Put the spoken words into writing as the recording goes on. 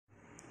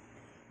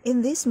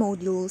In these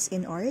modules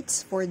in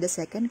arts for the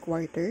second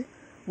quarter,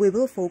 we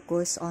will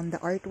focus on the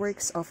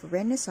artworks of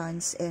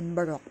Renaissance and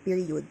Baroque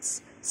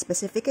periods,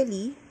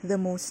 specifically the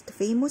most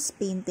famous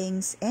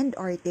paintings and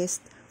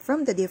artists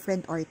from the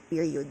different art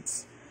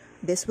periods.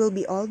 This will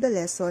be all the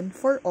lesson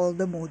for all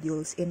the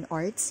modules in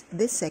arts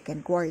this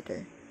second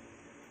quarter.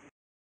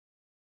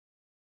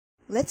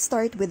 Let's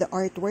start with the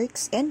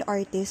artworks and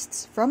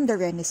artists from the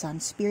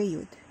Renaissance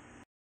period.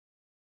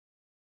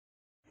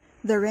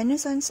 The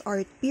Renaissance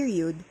art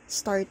period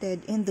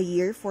started in the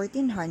year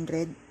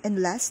 1400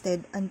 and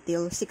lasted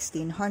until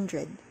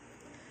 1600.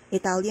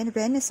 Italian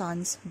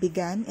Renaissance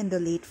began in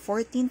the late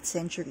 14th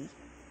century.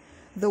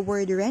 The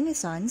word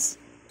Renaissance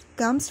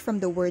comes from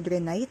the word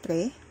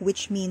renaître,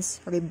 which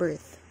means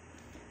rebirth.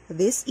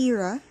 This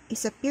era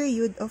is a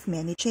period of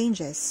many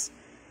changes.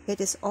 It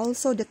is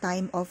also the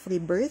time of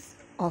rebirth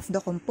of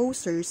the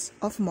composers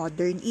of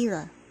modern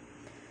era.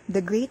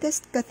 The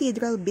greatest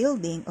cathedral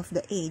building of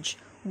the age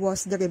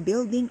was the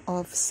rebuilding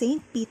of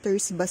St.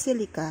 Peter's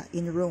Basilica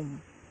in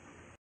Rome.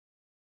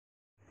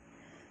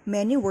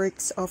 Many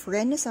works of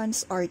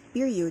Renaissance art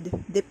period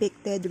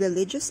depicted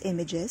religious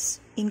images,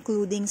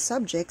 including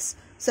subjects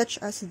such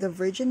as the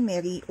Virgin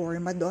Mary or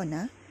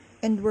Madonna,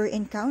 and were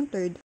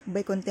encountered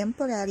by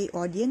contemporary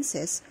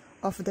audiences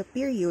of the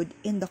period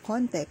in the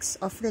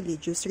context of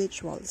religious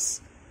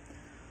rituals.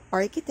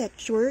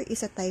 Architecture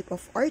is a type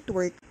of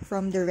artwork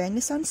from the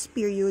Renaissance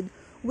period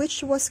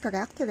which was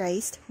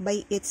characterized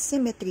by its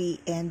symmetry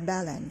and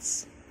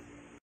balance.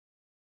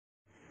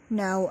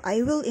 Now,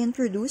 I will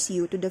introduce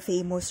you to the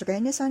famous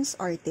Renaissance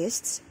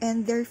artists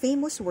and their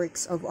famous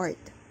works of art.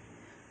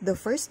 The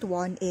first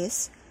one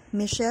is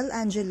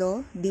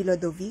Michelangelo di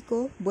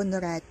Lodovico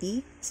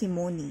Buonarroti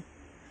Simoni.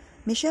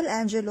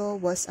 Michelangelo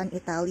was an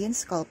Italian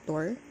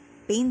sculptor,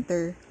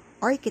 painter,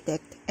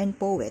 architect, and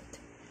poet.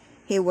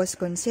 He was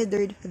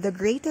considered the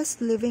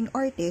greatest living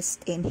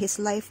artist in his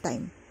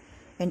lifetime,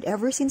 and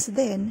ever since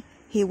then,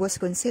 he was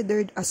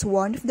considered as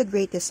one of the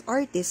greatest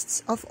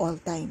artists of all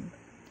time.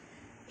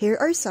 Here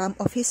are some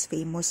of his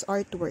famous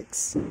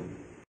artworks.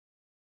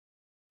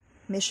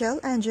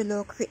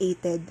 Michelangelo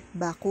created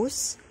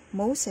Bacchus,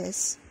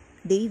 Moses,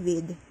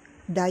 David,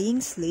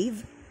 Dying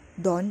Slave,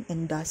 Dawn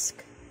and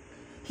Dusk.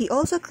 He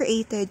also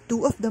created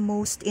two of the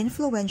most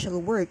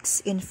influential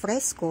works in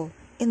fresco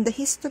in the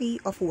history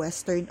of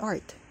Western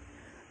art: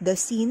 the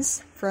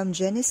scenes from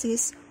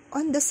Genesis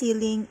on the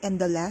ceiling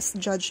and the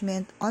Last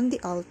Judgment on the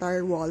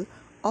altar wall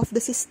of the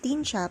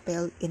Sistine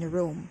Chapel in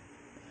Rome.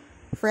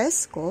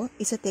 Fresco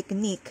is a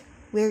technique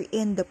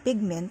wherein the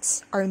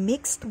pigments are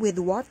mixed with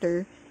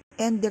water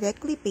and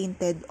directly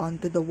painted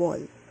onto the wall.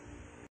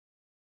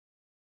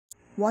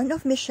 One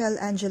of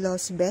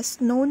Michelangelo's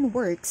best-known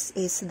works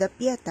is the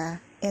Pietà,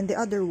 and the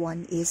other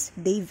one is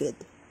David,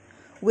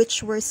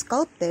 which were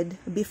sculpted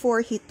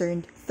before he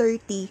turned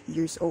 30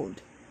 years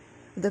old.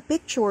 The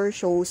picture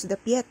shows the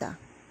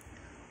Pietà.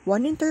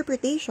 One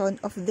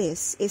interpretation of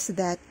this is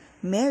that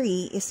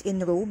Mary is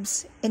in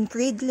robes and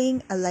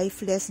cradling a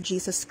lifeless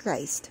Jesus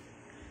Christ.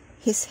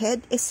 His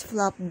head is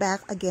flopped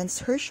back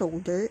against her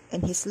shoulder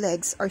and his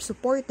legs are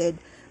supported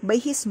by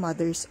his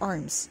mother's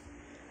arms.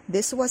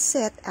 This was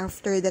set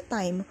after the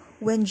time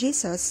when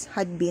Jesus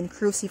had been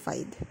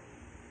crucified.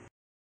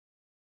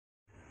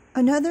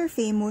 Another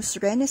famous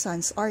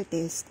Renaissance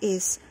artist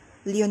is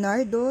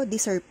Leonardo di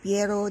Ser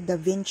Piero da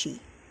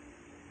Vinci.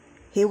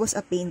 He was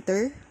a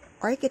painter,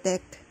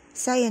 architect,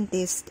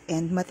 scientist,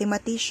 and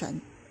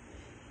mathematician.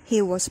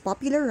 He was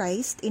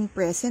popularized in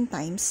present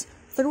times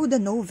through the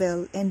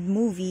novel and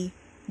movie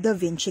Da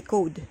Vinci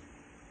Code.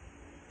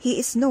 He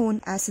is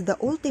known as the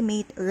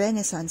ultimate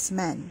Renaissance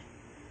man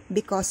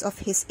because of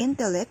his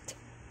intellect,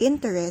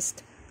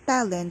 interest,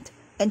 talent,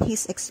 and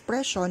his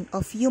expression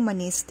of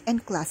humanist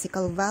and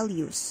classical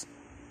values.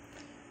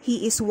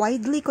 He is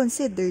widely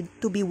considered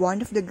to be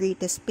one of the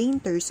greatest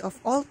painters of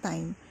all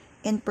time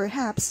and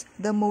perhaps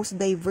the most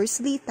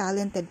diversely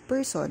talented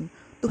person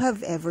to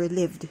have ever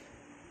lived.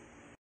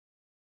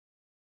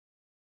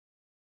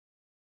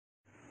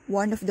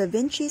 One of Da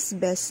Vinci's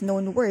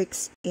best-known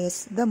works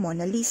is the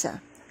Mona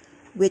Lisa,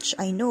 which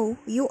I know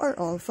you are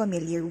all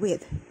familiar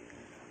with.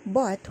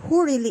 But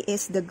who really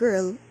is the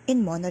girl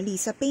in Mona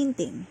Lisa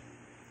painting?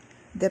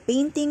 The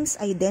painting's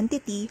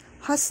identity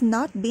has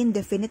not been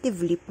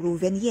definitively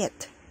proven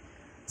yet.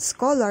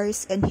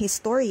 Scholars and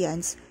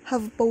historians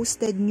have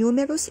posted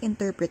numerous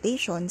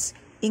interpretations,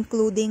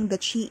 including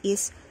that she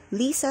is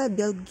Lisa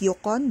del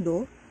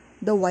Giocondo,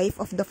 the wife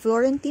of the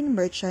Florentine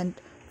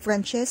merchant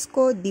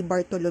Francesco di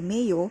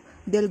Bartolomeo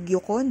del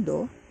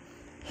Giocondo,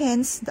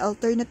 hence the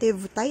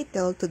alternative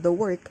title to the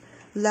work,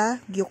 La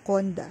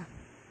Gioconda.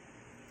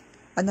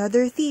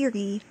 Another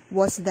theory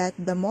was that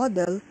the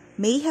model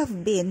may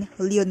have been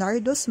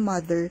Leonardo's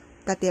mother,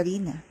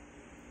 Caterina.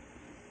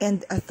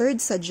 And a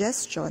third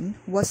suggestion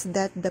was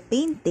that the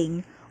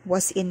painting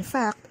was in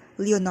fact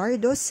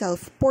Leonardo's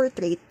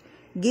self-portrait,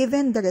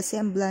 given the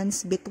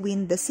resemblance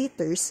between the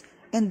sitters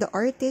and the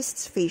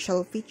artist's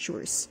facial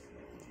features.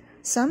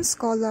 Some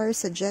scholars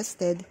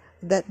suggested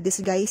that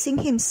disguising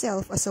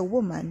himself as a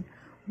woman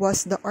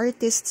was the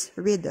artist's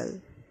riddle.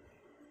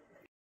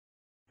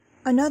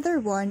 Another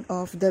one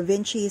of Da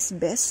Vinci's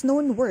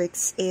best-known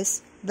works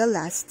is The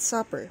Last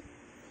Supper.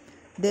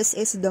 This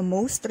is the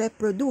most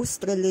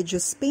reproduced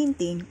religious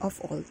painting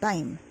of all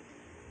time.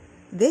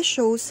 This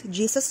shows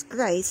Jesus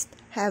Christ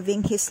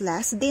having his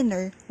last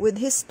dinner with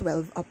his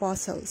 12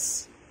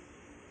 apostles.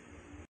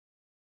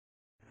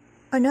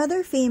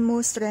 Another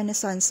famous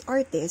Renaissance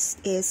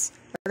artist is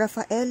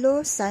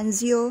Raffaello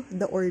Sanzio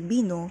da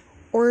Urbino,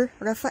 or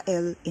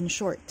Raphael in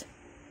short.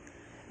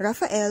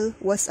 Raphael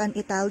was an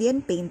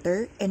Italian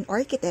painter and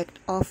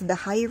architect of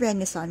the High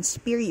Renaissance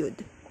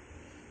period.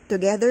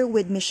 Together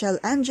with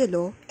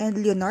Michelangelo and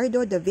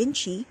Leonardo da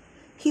Vinci,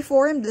 he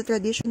formed the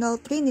traditional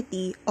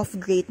trinity of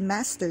great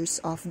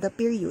masters of the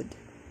period.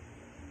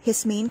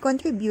 His main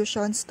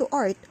contributions to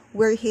art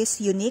were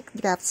his unique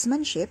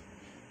draftsmanship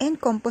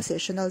and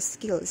compositional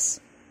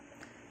skills.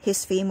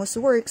 His famous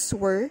works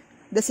were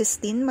the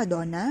Sistine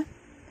Madonna,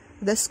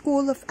 the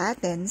School of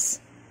Athens,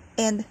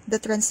 and the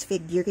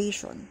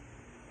Transfiguration.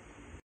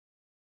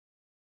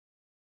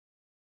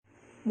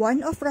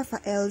 One of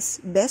Raphael's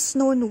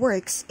best-known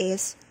works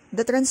is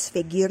the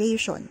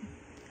Transfiguration.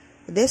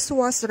 This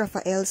was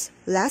Raphael's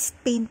last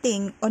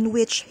painting on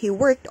which he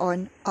worked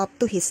on up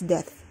to his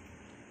death.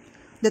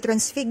 The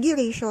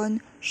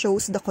Transfiguration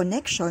shows the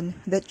connection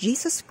that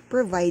Jesus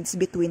provides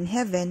between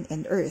heaven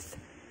and earth,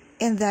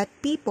 and that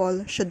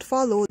people should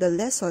follow the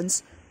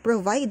lessons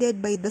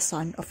provided by the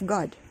Son of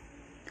God.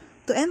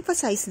 To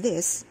emphasize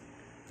this,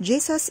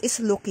 Jesus is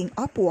looking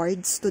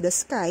upwards to the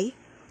sky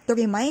to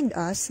remind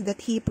us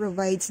that he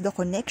provides the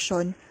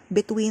connection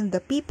between the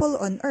people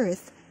on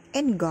earth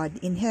and God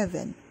in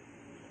heaven.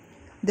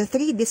 The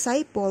 3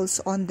 disciples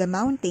on the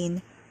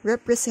mountain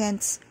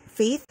represents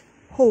faith,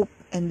 hope,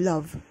 and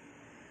love.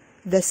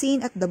 The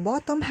scene at the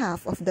bottom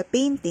half of the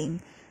painting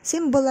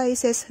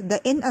symbolizes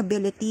the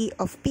inability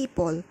of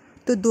people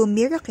to do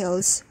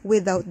miracles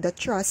without the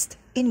trust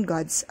in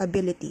God's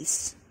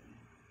abilities.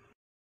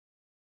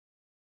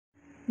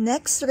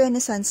 Next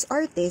Renaissance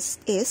artist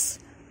is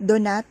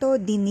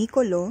Donato di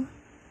Niccolò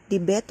di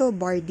Beto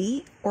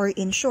Bardi, or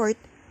in short,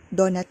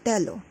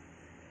 Donatello.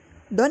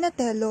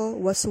 Donatello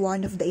was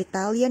one of the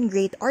Italian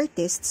great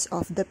artists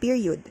of the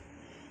period.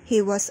 He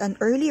was an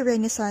early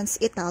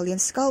Renaissance Italian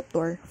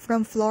sculptor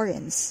from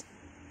Florence.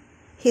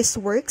 His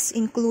works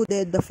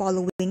included the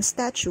following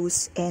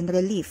statues and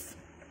relief: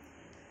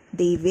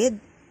 David,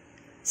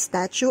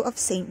 Statue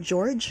of St.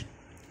 George,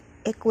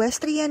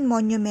 Equestrian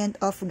Monument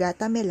of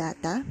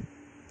Gatamelata,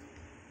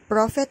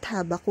 Prophet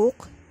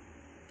Habakkuk,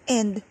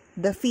 and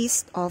the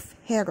Feast of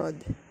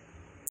Herod.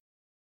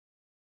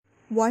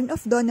 One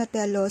of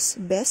Donatello's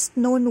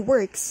best-known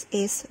works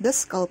is the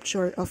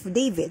Sculpture of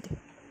David.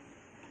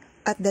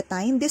 At the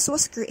time this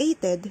was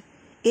created,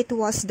 it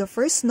was the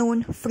first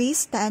known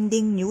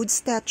freestanding nude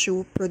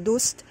statue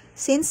produced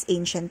since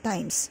ancient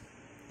times.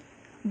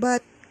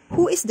 But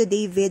who is the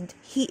David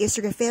he is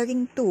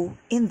referring to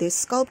in this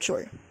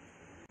sculpture?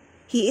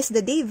 He is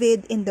the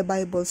David in the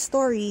Bible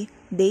story,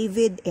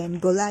 David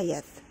and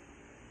Goliath.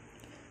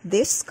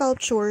 This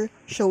sculpture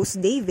shows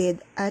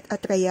David at a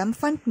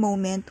triumphant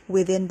moment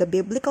within the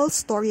biblical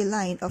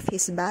storyline of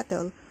his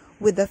battle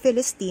with the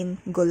Philistine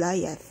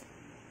Goliath.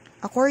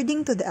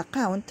 According to the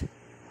account,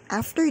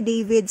 after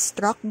David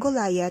struck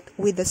Goliath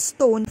with a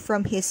stone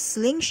from his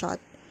slingshot,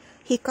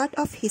 he cut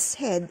off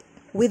his head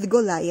with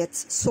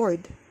Goliath's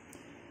sword.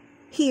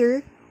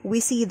 Here,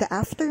 we see the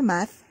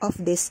aftermath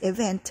of this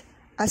event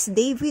as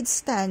David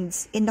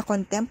stands in a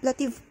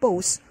contemplative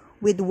pose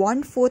with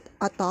one foot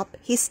atop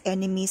his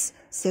enemy's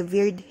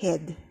severed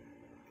head.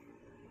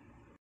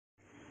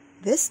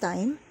 This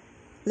time,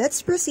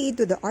 let's proceed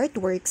to the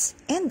artworks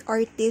and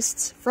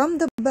artists from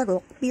the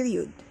Baroque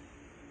period.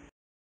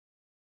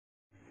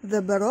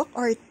 The Baroque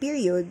art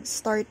period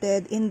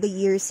started in the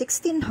year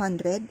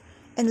 1600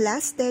 and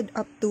lasted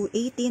up to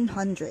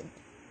 1800.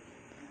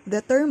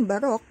 The term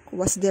Baroque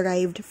was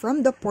derived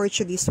from the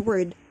Portuguese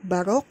word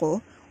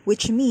barroco,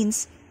 which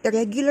means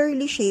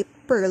irregularly shaped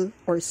pearl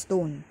or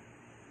stone.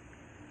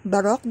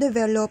 Baroque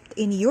developed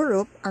in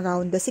Europe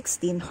around the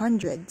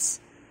 1600s.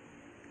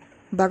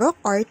 Baroque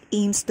art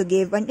aims to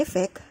give an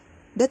effect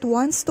that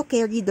wants to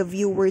carry the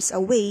viewers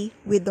away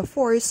with the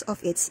force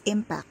of its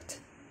impact.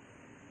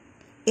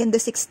 In the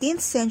 16th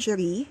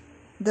century,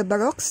 the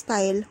Baroque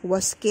style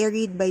was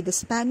carried by the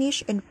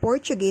Spanish and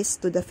Portuguese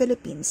to the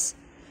Philippines.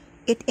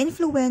 It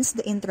influenced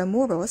the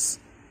Intramuros,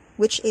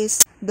 which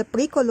is the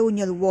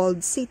pre-colonial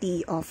walled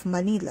city of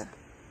Manila.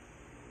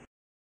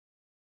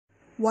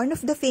 One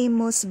of the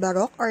famous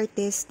Baroque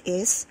artists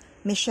is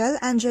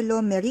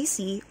Michelangelo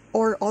Merisi,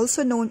 or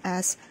also known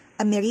as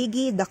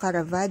Amerigi da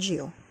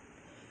Caravaggio.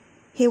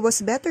 He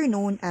was better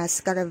known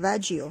as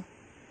Caravaggio.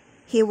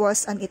 He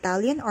was an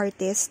Italian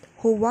artist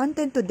who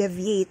wanted to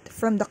deviate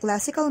from the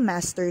classical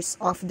masters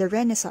of the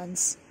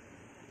Renaissance.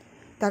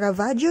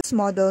 Caravaggio's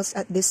models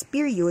at this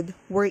period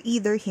were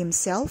either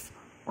himself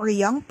or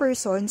young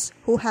persons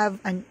who have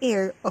an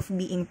air of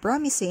being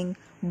promising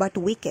but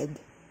wicked.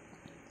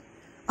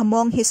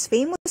 Among his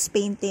famous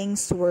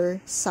paintings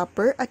were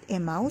Supper at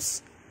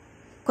Emmaus,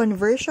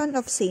 Conversion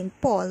of Saint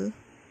Paul,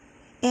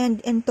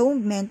 and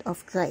Entombment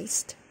of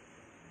Christ.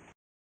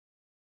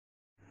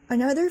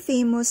 Another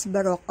famous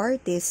Baroque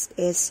artist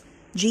is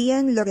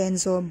Gian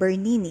Lorenzo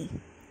Bernini.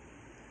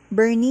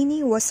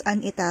 Bernini was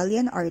an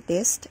Italian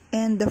artist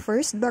and the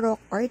first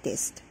Baroque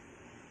artist.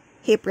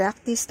 He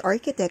practiced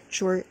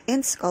architecture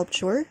and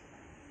sculpture,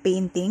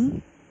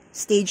 painting,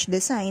 stage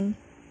design,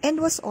 and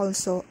was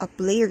also a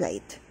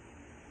playwright.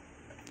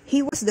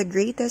 He was the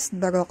greatest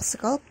Baroque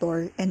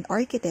sculptor and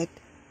architect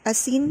as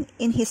seen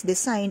in his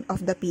design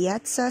of the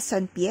Piazza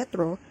San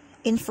Pietro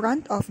in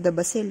front of the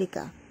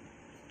Basilica.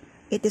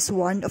 It is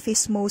one of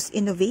his most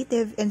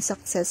innovative and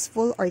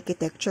successful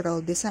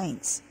architectural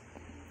designs.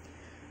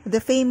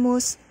 The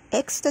famous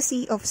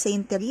Ecstasy of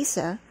Saint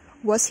Teresa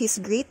was his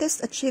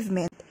greatest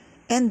achievement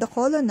and the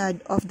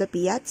colonnade of the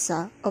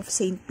Piazza of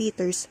St.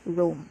 Peter's,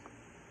 Rome.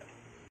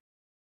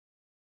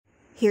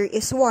 Here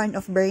is one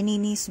of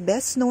Bernini's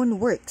best-known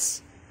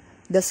works,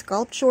 the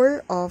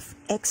sculpture of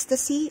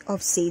Ecstasy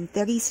of Saint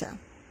Teresa.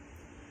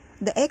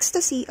 The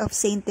Ecstasy of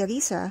Saint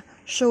Teresa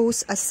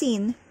shows a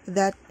scene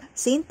that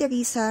Saint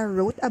Teresa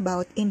wrote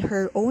about in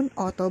her own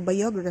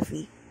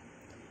autobiography.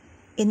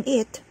 In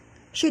it,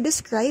 she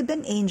described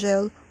an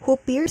angel who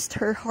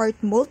pierced her heart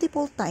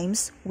multiple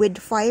times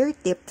with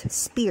fire-tipped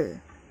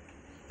spear.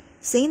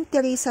 Saint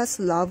Teresa's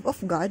love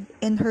of God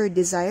and her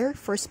desire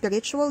for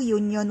spiritual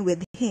union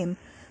with Him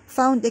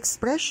found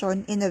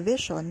expression in a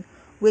vision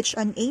which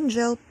an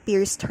angel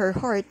pierced her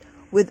heart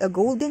with a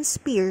golden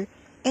spear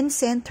and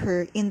sent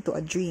her into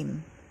a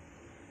dream.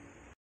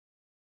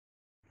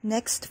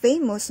 Next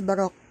famous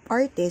Baroque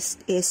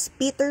artist is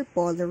Peter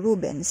Paul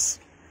Rubens.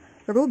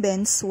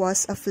 Rubens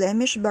was a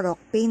Flemish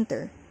Baroque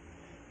painter.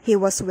 He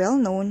was well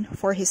known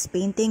for his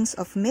paintings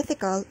of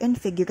mythical and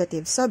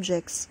figurative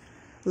subjects,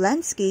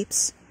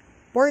 landscapes,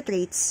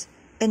 portraits,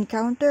 and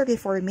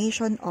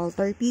Counter-Reformation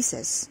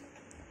altarpieces.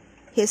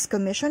 His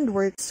commissioned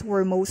works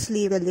were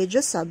mostly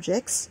religious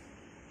subjects,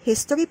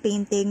 history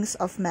paintings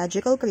of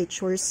magical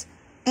creatures,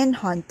 and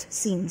hunt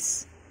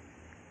scenes.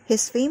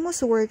 His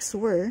famous works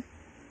were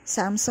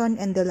Samson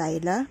and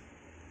Delilah,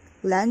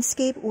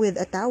 Landscape with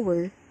a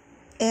Tower,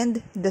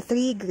 and The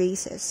Three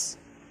Graces.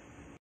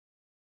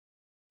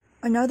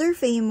 Another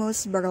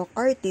famous Baroque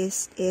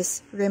artist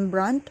is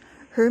Rembrandt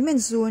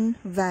Hermanzoon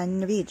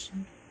van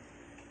Rijn.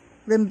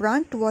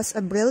 Rembrandt was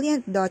a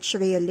brilliant Dutch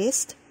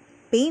realist,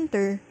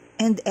 painter,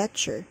 and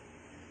etcher.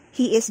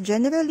 He is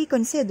generally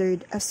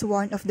considered as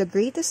one of the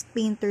greatest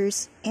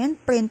painters and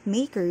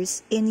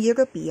printmakers in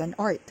European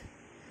art.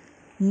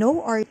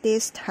 No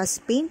artist has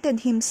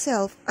painted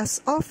himself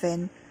as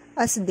often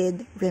as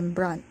did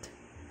Rembrandt.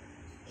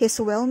 His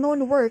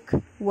well-known work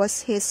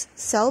was his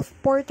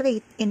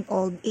self-portrait in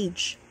old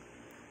age.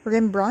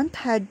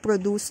 Rembrandt had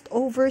produced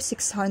over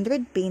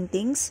 600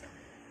 paintings,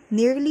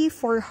 nearly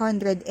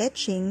 400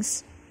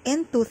 etchings,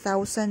 and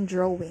 2,000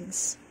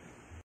 drawings.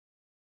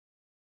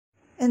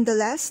 And the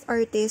last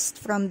artist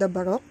from the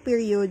Baroque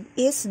period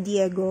is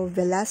Diego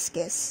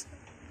Velázquez.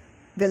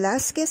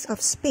 Velázquez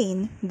of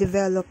Spain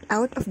developed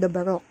out of the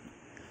Baroque.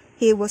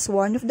 He was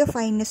one of the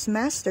finest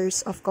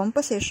masters of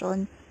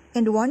composition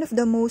and one of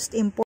the most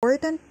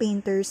important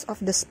painters of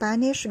the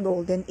Spanish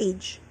Golden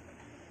Age.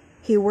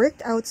 He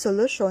worked out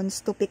solutions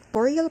to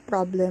pictorial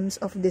problems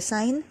of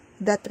design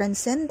that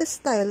transcend the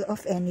style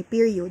of any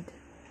period.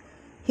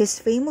 His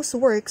famous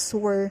works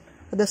were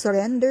The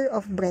Surrender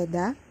of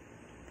Breda,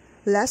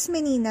 Las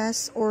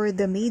Meninas or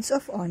the Maids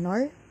of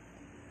Honor,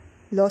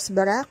 Los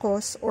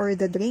Baracos or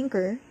the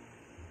Drinker,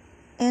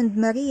 and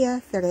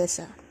Maria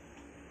Teresa.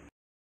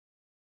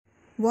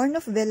 One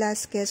of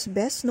Velázquez's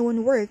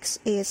best-known works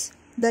is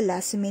the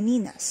Las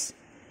Meninas.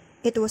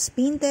 It was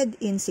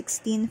painted in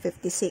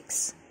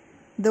 1656.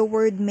 The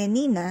word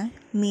menina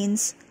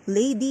means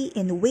lady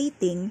in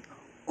waiting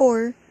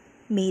or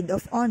maid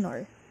of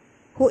honor,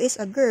 who is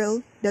a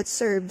girl that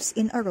serves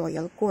in a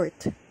royal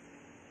court.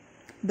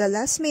 The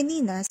Las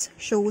Meninas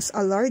shows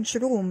a large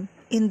room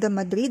in the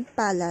Madrid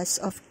palace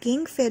of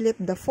King Philip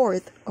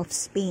IV of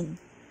Spain.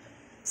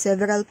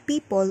 Several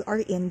people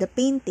are in the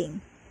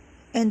painting,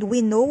 and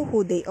we know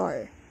who they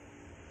are.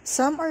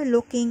 Some are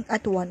looking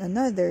at one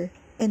another,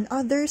 and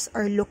others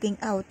are looking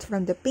out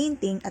from the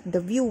painting at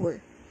the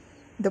viewer,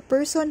 the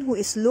person who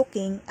is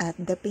looking at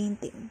the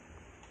painting.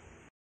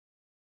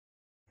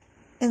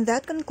 And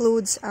that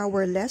concludes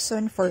our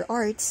lesson for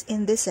arts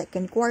in the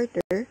second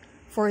quarter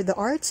for the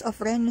arts of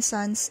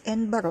Renaissance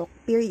and Baroque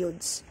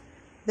periods.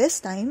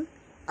 This time,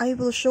 I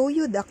will show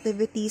you the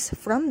activities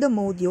from the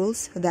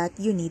modules that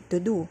you need to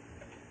do.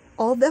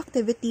 All the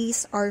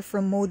activities are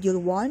from Module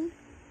 1,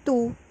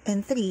 2,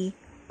 and 3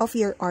 of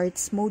your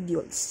arts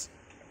modules.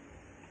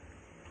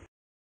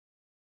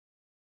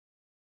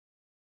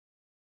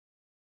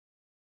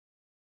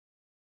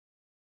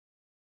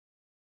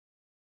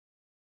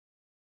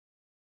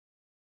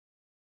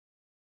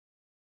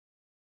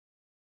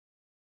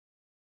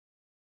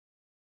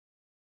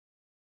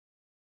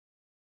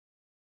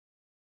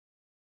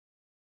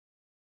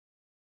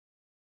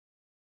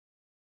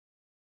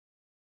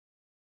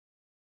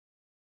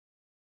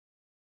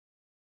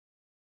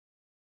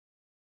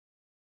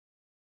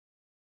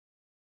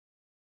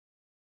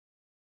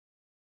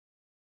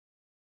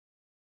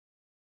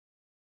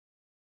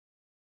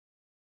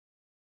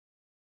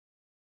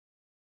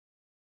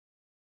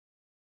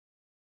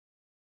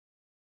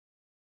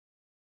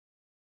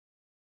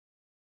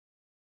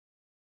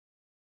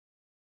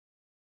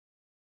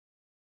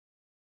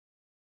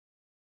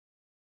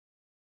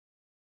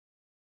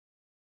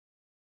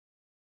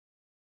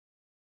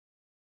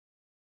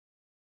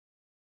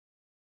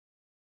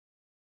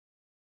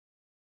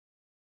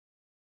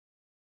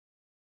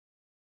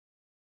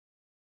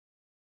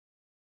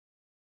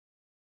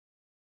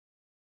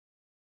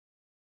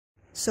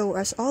 So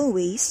as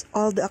always,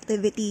 all the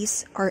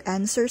activities are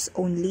answers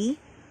only.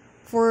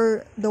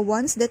 For the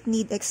ones that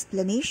need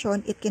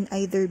explanation, it can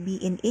either be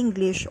in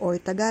English or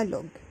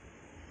Tagalog.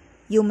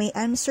 You may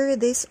answer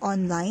this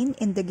online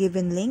in the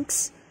given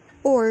links,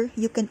 or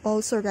you can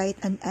also write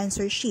an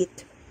answer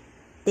sheet.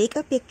 Take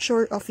a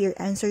picture of your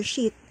answer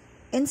sheet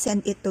and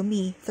send it to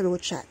me through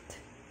chat.